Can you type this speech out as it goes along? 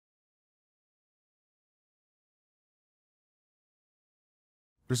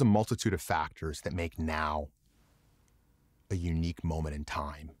There's a multitude of factors that make now a unique moment in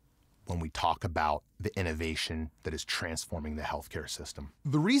time when we talk about the innovation that is transforming the healthcare system.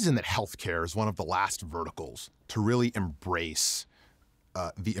 The reason that healthcare is one of the last verticals to really embrace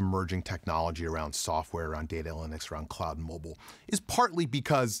the emerging technology around software, around data analytics, around cloud and mobile is partly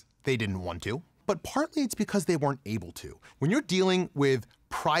because they didn't want to, but partly it's because they weren't able to. When you're dealing with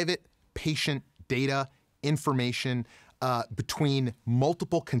private patient data, information, between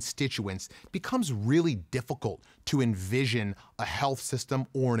multiple constituents, it becomes really difficult to envision a health system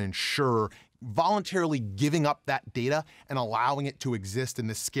or an insurer voluntarily giving up that data and allowing it to exist in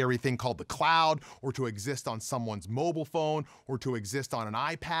this scary thing called the cloud, or to exist on someone's mobile phone, or to exist on an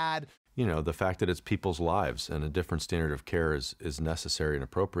iPad. You know, the fact that it's people's lives and a different standard of care is necessary and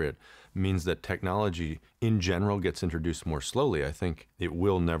appropriate means that technology in general gets introduced more slowly. I think it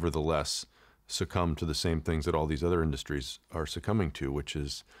will nevertheless succumb to the same things that all these other industries are succumbing to, which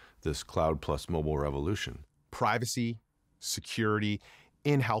is this cloud plus mobile revolution. Privacy, security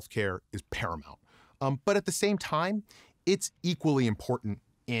in healthcare is paramount. But at the same time, it's equally important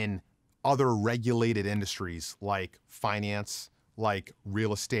in other regulated industries like finance, like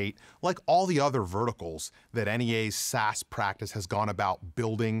real estate, like all the other verticals that NEA's SaaS practice has gone about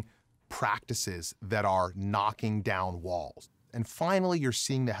building practices that are knocking down walls. And finally, you're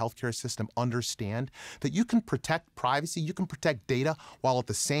seeing the healthcare system understand that you can protect privacy, you can protect data, while at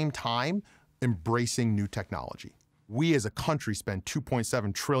the same time embracing new technology. We as a country spend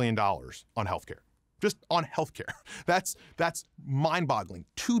 $2.7 trillion on healthcare, just on healthcare. That's mind-boggling.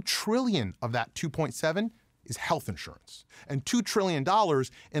 $2 trillion of that 2.7 is health insurance, and $2 trillion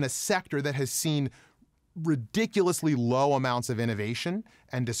in a sector that has seen ridiculously low amounts of innovation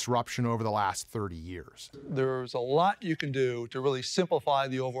and disruption over the last 30 years. There's a lot you can do to really simplify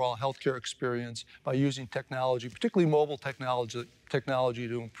the overall healthcare experience by using technology, particularly mobile technology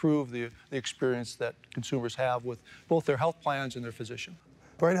to improve the experience that consumers have with both their health plans and their physician.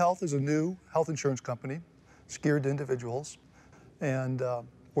 Bright Health is a new health insurance company, it's geared to individuals, and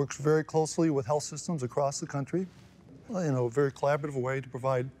works very closely with health systems across the country in a very collaborative way to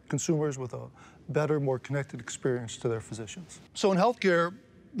provide consumers with a better, more connected experience to their physicians. So in healthcare,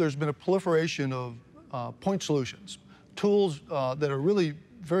 there's been a proliferation of point solutions, tools that are really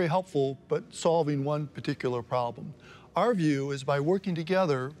very helpful, but solving one particular problem. Our view is by working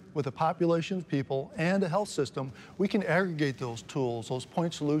together with a population of people and a health system, we can aggregate those tools, those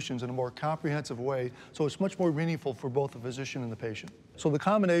point solutions in a more comprehensive way, so it's much more meaningful for both the physician and the patient. So the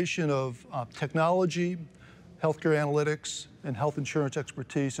combination of technology, healthcare analytics, and health insurance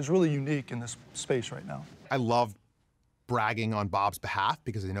expertise is really unique in this space right now. I love bragging on Bob's behalf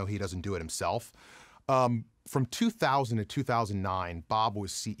because I know he doesn't do it himself. From 2000 to 2009, Bob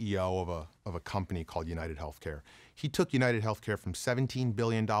was CEO of a company called United Healthcare. He took United Healthcare from $17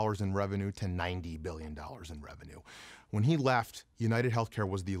 billion in revenue to $90 billion in revenue. When he left, United Healthcare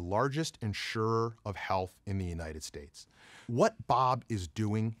was the largest insurer of health in the United States. What Bob is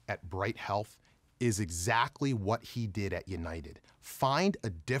doing at Bright Health is exactly what he did at United. Find a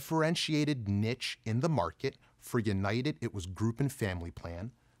differentiated niche in the market. For United, it was group and family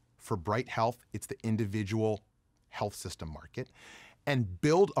plan. For Bright Health, it's the individual health system market. And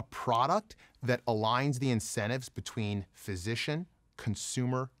build a product that aligns the incentives between physician,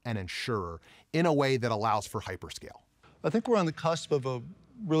 consumer, and insurer in a way that allows for hyperscale. I think we're on the cusp of a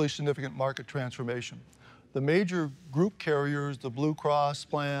really significant market transformation. The major group carriers, the Blue Cross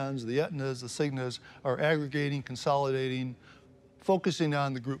plans, the Aetnas, the Cignas, are aggregating, consolidating, focusing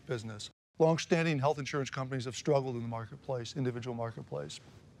on the group business. Long-standing health insurance companies have struggled in the marketplace, individual marketplace.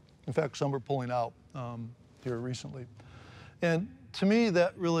 In fact, some are pulling out here recently. And to me,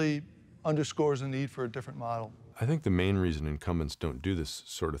 that really underscores the need for a different model. I think the main reason incumbents don't do this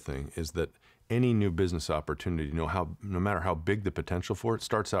sort of thing is that any new business opportunity, no matter how big the potential for it,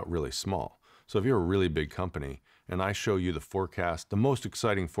 starts out really small. So if you're a really big company and I show you the forecast, the most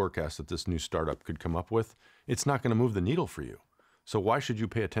exciting forecast that this new startup could come up with, it's not going to move the needle for you. So why should you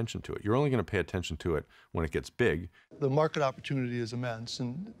pay attention to it? You're only going to pay attention to it when it gets big. The market opportunity is immense,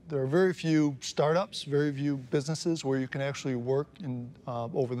 and there are very few startups, very few businesses where you can actually work in,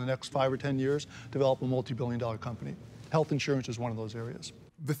 over the next 5 or 10 years, develop a multi-billion-dollar company. Health insurance is one of those areas.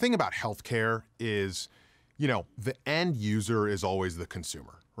 The thing about healthcare is, the end user is always the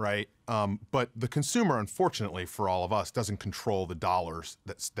consumer, right? But the consumer, unfortunately for all of us, doesn't control the dollars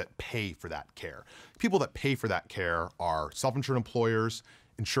that pay for that care. People that pay for that care are self-insured employers,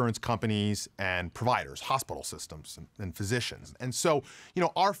 insurance companies and providers, hospital systems and physicians. And so,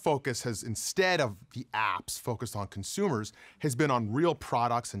 our focus has, instead of the apps focused on consumers, has been on real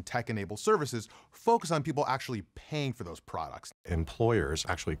products and tech-enabled services focused on people actually paying for those products. Employers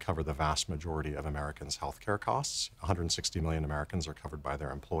actually cover the vast majority of Americans' healthcare costs. 160 million Americans are covered by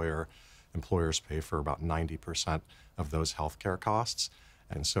their employer. Employers pay for about 90% of those healthcare costs.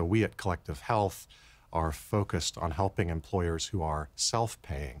 And so we at Collective Health are focused on helping employers who are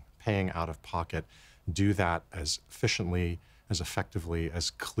self-paying, paying out of pocket, do that as efficiently, as effectively, as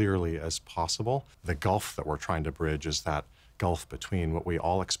clearly as possible. The gulf that we're trying to bridge is that gulf between what we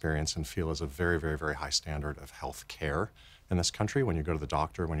all experience and feel is a very, very, very high standard of health care in this country. When you go to the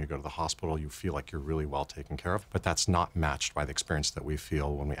doctor, when you go to the hospital, you feel like you're really well taken care of. But that's not matched by the experience that we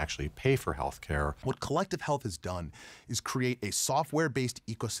feel when we actually pay for health care. What Collective Health has done is create a software-based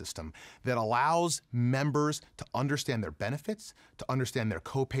ecosystem that allows members to understand their benefits, to understand their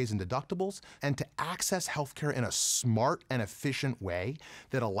copays and deductibles, and to access healthcare in a smart and efficient way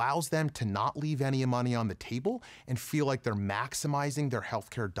that allows them to not leave any money on the table and feel like they're maximizing their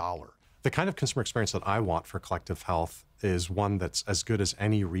healthcare dollar. The kind of consumer experience that I want for Collective Health is one that's as good as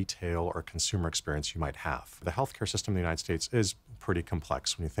any retail or consumer experience you might have. The healthcare system in the United States is pretty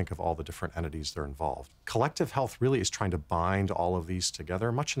complex when you think of all the different entities that are involved. Collective Health really is trying to bind all of these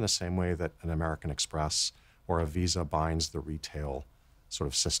together, much in the same way that an American Express or a Visa binds the retail sort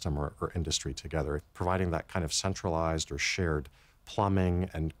of system or industry together, providing that kind of centralized or shared plumbing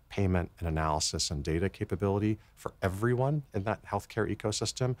and payment and analysis and data capability for everyone in that healthcare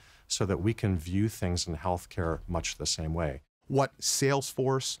ecosystem so that we can view things in healthcare much the same way. What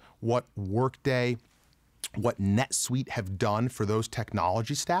Salesforce, what Workday, what NetSuite have done for those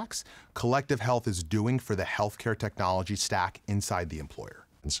technology stacks, Collective Health is doing for the healthcare technology stack inside the employer.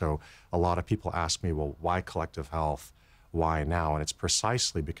 And so a lot of people ask me, well, why Collective Health? Why now? And it's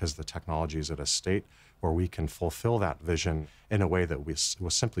precisely because the technology is at a state where we can fulfill that vision in a way that was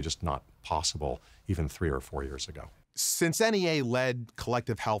simply just not possible even 3 or 4 years ago. Since NEA led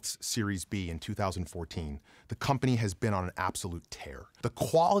Collective Health's Series B in 2014, the company has been on an absolute tear. The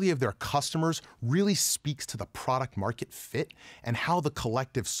quality of their customers really speaks to the product market fit and how the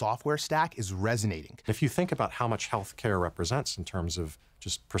Collective software stack is resonating. If you think about how much healthcare represents in terms of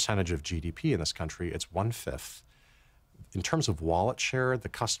just percentage of GDP in this country, it's 1/5. In terms of wallet share, the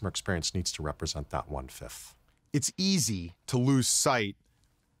customer experience needs to represent that 1/5. It's easy to lose sight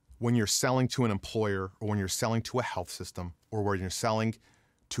when you're selling to an employer or when you're selling to a health system or when you're selling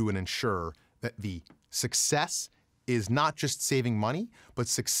to an insurer that the success is not just saving money, but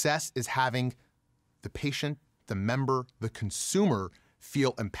success is having the patient, the member, the consumer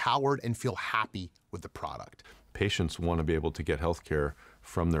feel empowered and feel happy with the product. Patients want to be able to get health care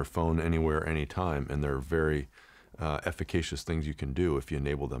from their phone anywhere, anytime, and they're very efficacious things you can do if you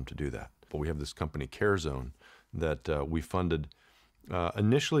enable them to do that. But we have this company, CareZone, that we funded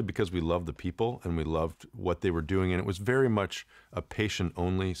initially because we loved the people and we loved what they were doing. And it was very much a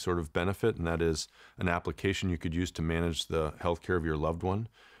patient-only sort of benefit, and that is an application you could use to manage the healthcare of your loved one.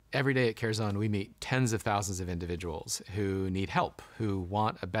 Every day at CareZone, we meet tens of thousands of individuals who need help, who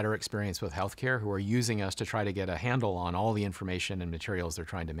want a better experience with healthcare, who are using us to try to get a handle on all the information and materials they're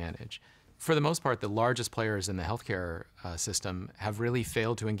trying to manage. For the most part, the largest players in the healthcare system have really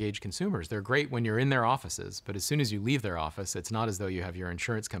failed to engage consumers. They're great when you're in their offices, but as soon as you leave their office, it's not as though you have your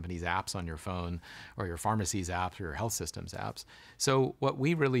insurance company's apps on your phone or your pharmacy's apps or your health system's apps. So what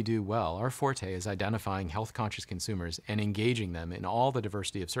we really do well, our forte, is identifying health-conscious consumers and engaging them in all the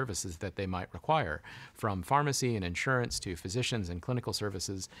diversity of services that they might require, from pharmacy and insurance to physicians and clinical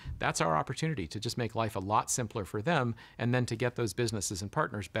services. That's our opportunity to just make life a lot simpler for them and then to get those businesses and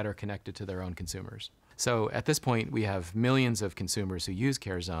partners better connected to their own consumers. So at this point, we have millions of consumers who use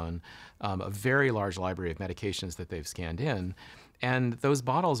CareZone, a very large library of medications that they've scanned in, and those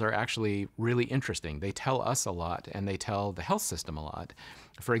bottles are actually really interesting. They tell us a lot, and they tell the health system a lot.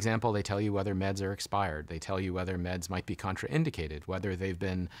 For example, they tell you whether meds are expired. They tell you whether meds might be contraindicated, whether they've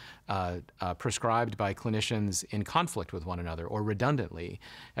been prescribed by clinicians in conflict with one another or redundantly.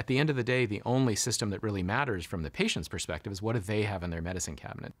 At the end of the day, the only system that really matters from the patient's perspective is what do they have in their medicine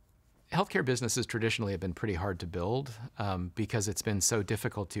cabinet. Healthcare businesses traditionally have been pretty hard to build because it's been so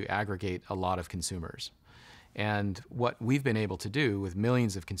difficult to aggregate a lot of consumers. And what we've been able to do with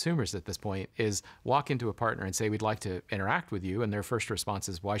millions of consumers at this point is walk into a partner and say, we'd like to interact with you. And their first response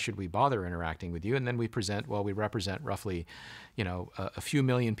is, why should we bother interacting with you? And then we present, well, we represent roughly, a few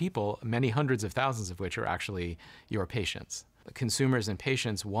million people, many hundreds of thousands of which are actually your patients. Consumers and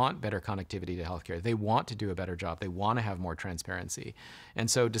patients want better connectivity to healthcare. They want to do a better job. They want to have more transparency. And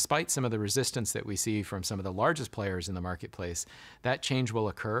so despite some of the resistance that we see from some of the largest players in the marketplace, that change will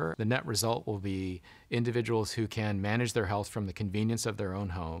occur. The net result will be individuals who can manage their health from the convenience of their own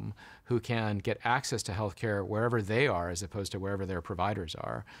home, who can get access to healthcare wherever they are as opposed to wherever their providers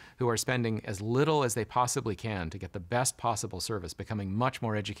are, who are spending as little as they possibly can to get the best possible service, becoming much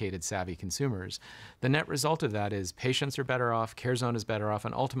more educated, savvy consumers. The net result of that is patients are better off, CareZone is better off,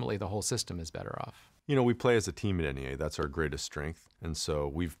 and ultimately the whole system is better off. You know, we play as a team at NEA. That's our greatest strength. And so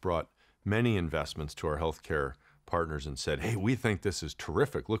we've brought many investments to our healthcare partners and said, hey, we think this is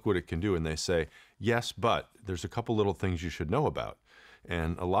terrific. Look what it can do. And they say, yes, but there's a couple little things you should know about.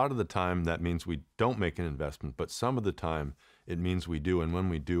 And a lot of the time that means we don't make an investment, but some of the time it means we do. And when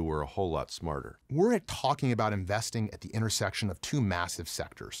we do, we're a whole lot smarter. We're talking about investing at the intersection of two massive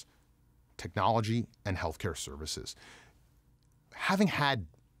sectors, technology and healthcare services. Having had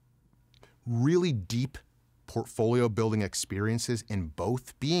really deep portfolio building experiences in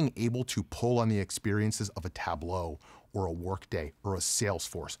both, being able to pull on the experiences of a Tableau or a Workday or a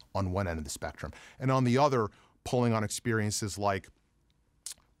Salesforce on one end of the spectrum, and on the other, pulling on experiences like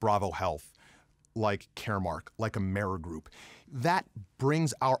Bravo Health, like Caremark, like Amerigroup. That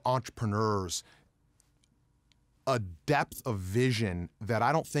brings our entrepreneurs a depth of vision that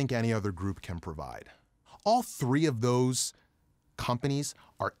I don't think any other group can provide. All three of those companies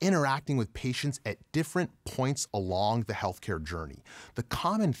are interacting with patients at different points along the healthcare journey. The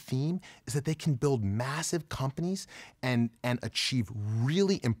common theme is that they can build massive companies and achieve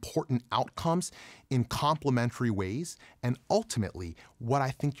really important outcomes in complementary ways. And ultimately, what I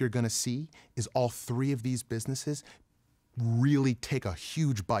think you're going to see is all three of these businesses really take a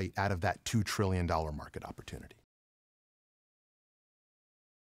huge bite out of that $2 trillion market opportunity.